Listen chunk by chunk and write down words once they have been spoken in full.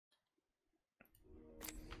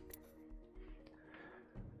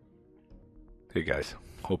Hey guys,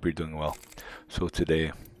 hope you're doing well. So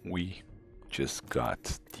today we just got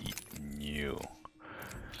the new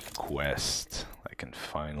quest. I can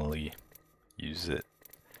finally use it.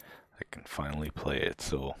 I can finally play it.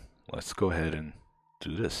 So let's go ahead and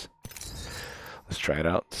do this. Let's try it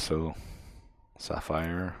out. So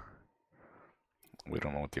Sapphire. We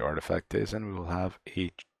don't know what the artifact is, and we will have a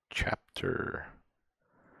chapter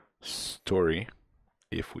story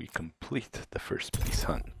if we complete the first piece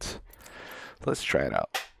hunt. Let's try it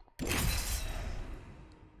out.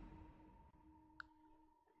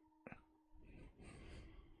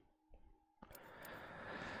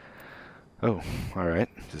 Oh, alright.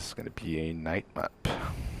 This is going to be a night map.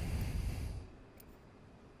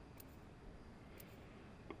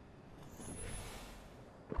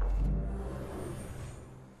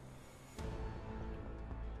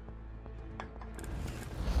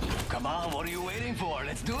 Come on, what are you waiting for?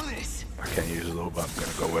 Let's do this! I can't use Loba. I'm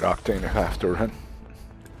going to go with Octane if I have to run.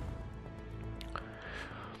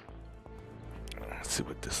 Let's see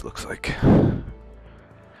what this looks like.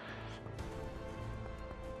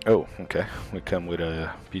 Oh, okay. We come with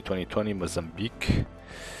a P2020 Mozambique,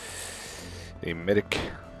 a medic,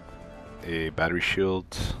 a battery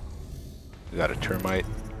shield, we got a termite,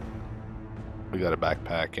 we got a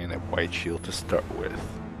backpack, and a white shield to start with.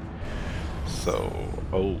 So,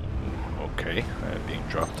 oh, okay, I'm being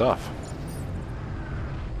dropped off.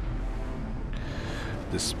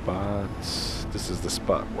 This spot, this is the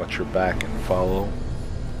spot. Watch your back and follow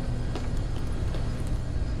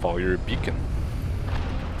your beacon.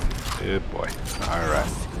 Good boy. Alright.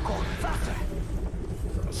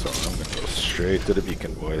 So I'm gonna go straight to the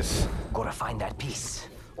beacon, boys. Gotta find that piece.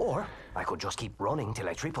 Or I could just keep running till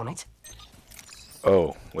I trip on it.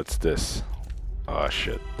 Oh, what's this? Oh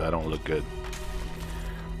shit, that don't look good.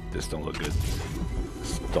 This don't look good.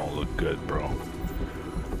 This don't look good, bro.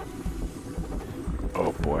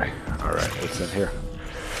 Oh boy. Alright, what's in here?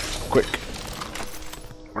 Quick.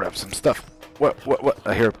 Grab some stuff. What?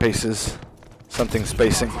 I hear paces. Something's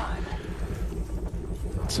pacing.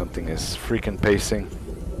 Something is freaking pacing.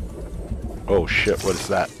 Oh shit, what is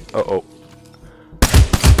that? Uh-oh.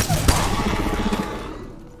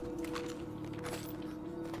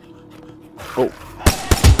 Oh.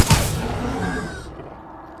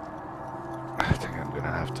 I think I'm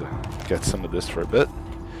gonna have to get some of this for a bit.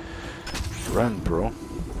 Run, bro.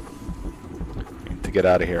 Need to get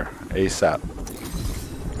out of here. ASAP.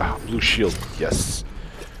 Ah, blue shield. Yes.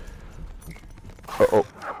 Uh-oh.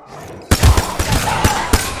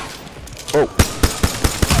 Oh.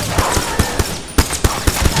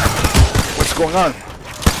 What's going on?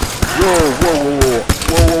 Whoa,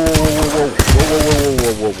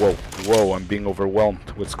 whoa, I'm being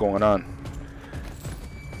overwhelmed. What's going on?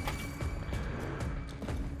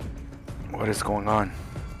 What is going on?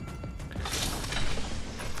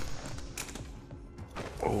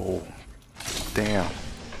 Oh, damn.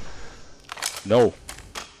 No.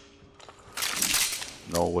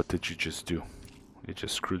 No, what did you just do? You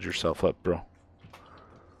just screwed yourself up, bro.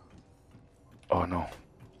 Oh no.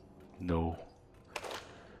 No.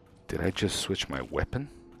 Did I just switch my weapon?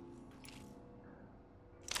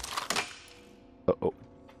 Uh-oh.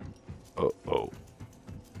 Uh-oh.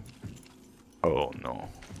 Oh no.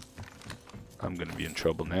 I'm gonna be in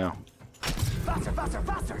trouble now. Faster, faster,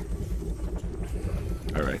 faster!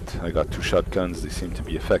 Alright, I got 2 shotguns. They seem to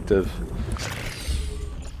be effective.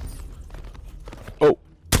 Oh!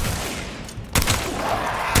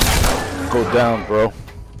 Go down, bro.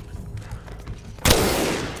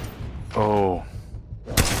 Oh.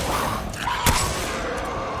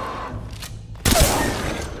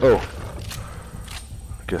 Oh.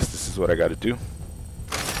 I guess this is what I gotta do.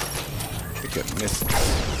 I think I missed.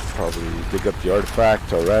 Probably dig up the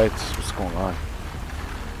artifact. Alright. What's going on?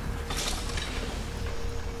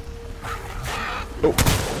 Oh.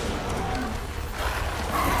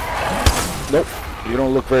 Nope. You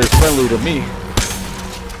don't look very friendly to me.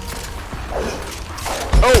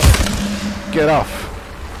 Oh! Get off.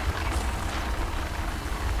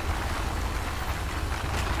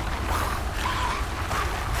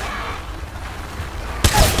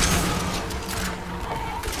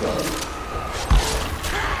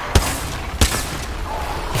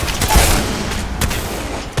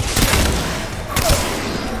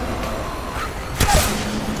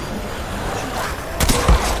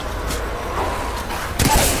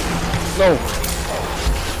 No!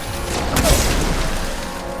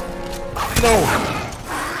 No!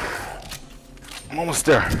 I'm almost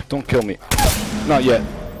there. Don't kill me. Not yet.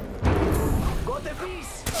 Got the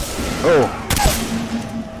piece! Oh.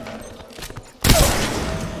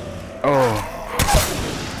 Oh.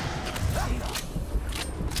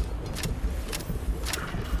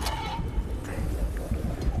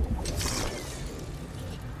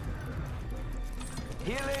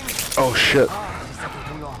 shit.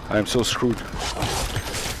 I'm so screwed.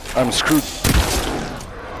 I'm screwed.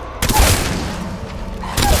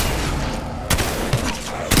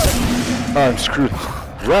 I'm screwed.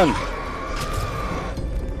 Run!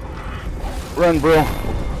 Run, bro.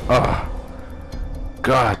 Oh,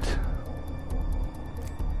 God.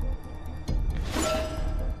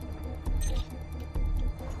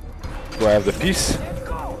 Do I have the piece?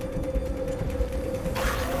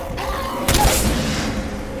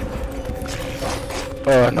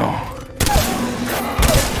 Oh, no.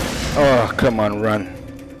 Oh, come on, run.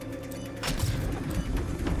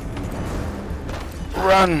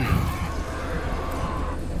 Run!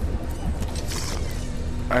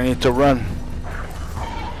 I need to run.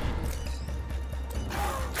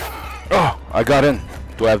 Oh, I got in.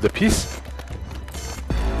 Do I have the piece?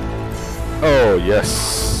 Oh,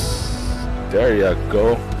 yes. There you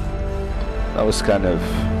go. That was kind of...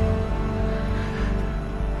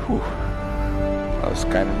 Whew. That was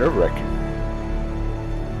kind of nerve-wracking.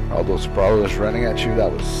 All those prowlers running at you,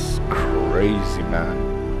 that was crazy, man.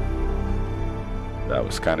 That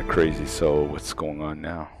was kind of crazy. So, what's going on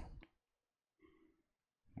now?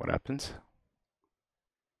 What happens?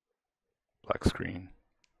 Black screen.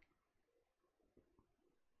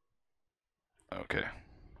 Okay.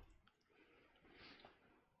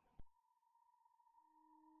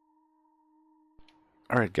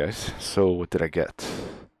 Alright guys, so what did I get?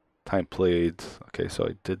 Time played. Okay, so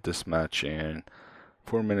I did this match in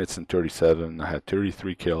 4 minutes and 37. I had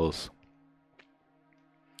 33 kills.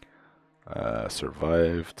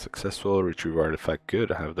 Survived. Successful. Retrieve artifact.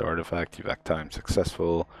 Good. I have the artifact. Evac time.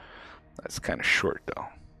 Successful. That's kind of short though.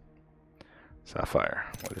 Sapphire.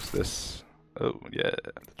 What is this? Oh yeah,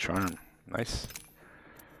 the charm. Nice.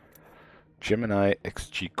 Gemini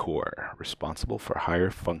XG core. Responsible for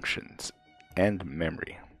higher functions and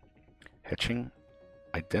memory. Hatching.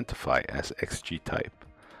 Identify as XG type,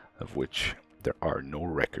 of which there are no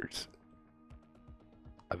records.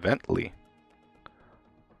 Eventually,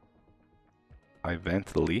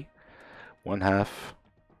 1/2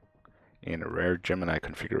 in a rare Gemini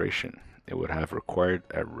configuration. It would have required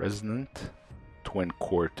a resonant twin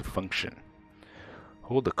core to function.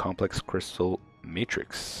 Hold a complex crystal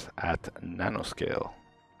matrix at nanoscale.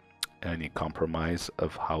 Any compromise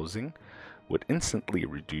of housing would instantly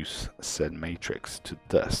reduce said matrix to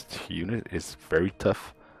dust. Unit is very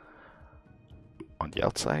tough on the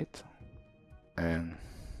outside and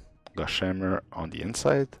Goshamer on the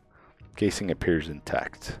inside. Casing appears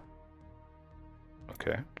intact.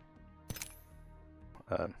 Okay.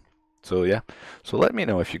 So yeah, so let me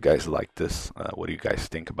know if you guys like this. What do you guys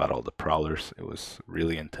think about all the prowlers? It was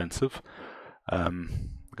really intensive.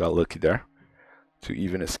 Got lucky there to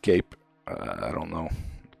even escape. I don't know.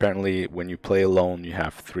 Apparently, when you play alone, you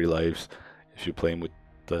have 3 lives. If you're playing with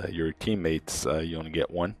your teammates, you only get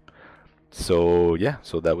 1. So yeah,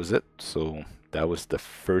 so that was it. So that was the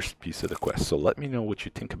first piece of the quest. So let me know what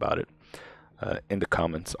you think about it in the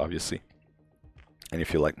comments, obviously. And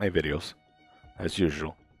if you like my videos, as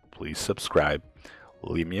usual, please subscribe,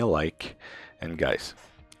 leave me a like, and guys,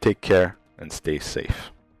 take care and stay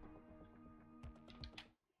safe.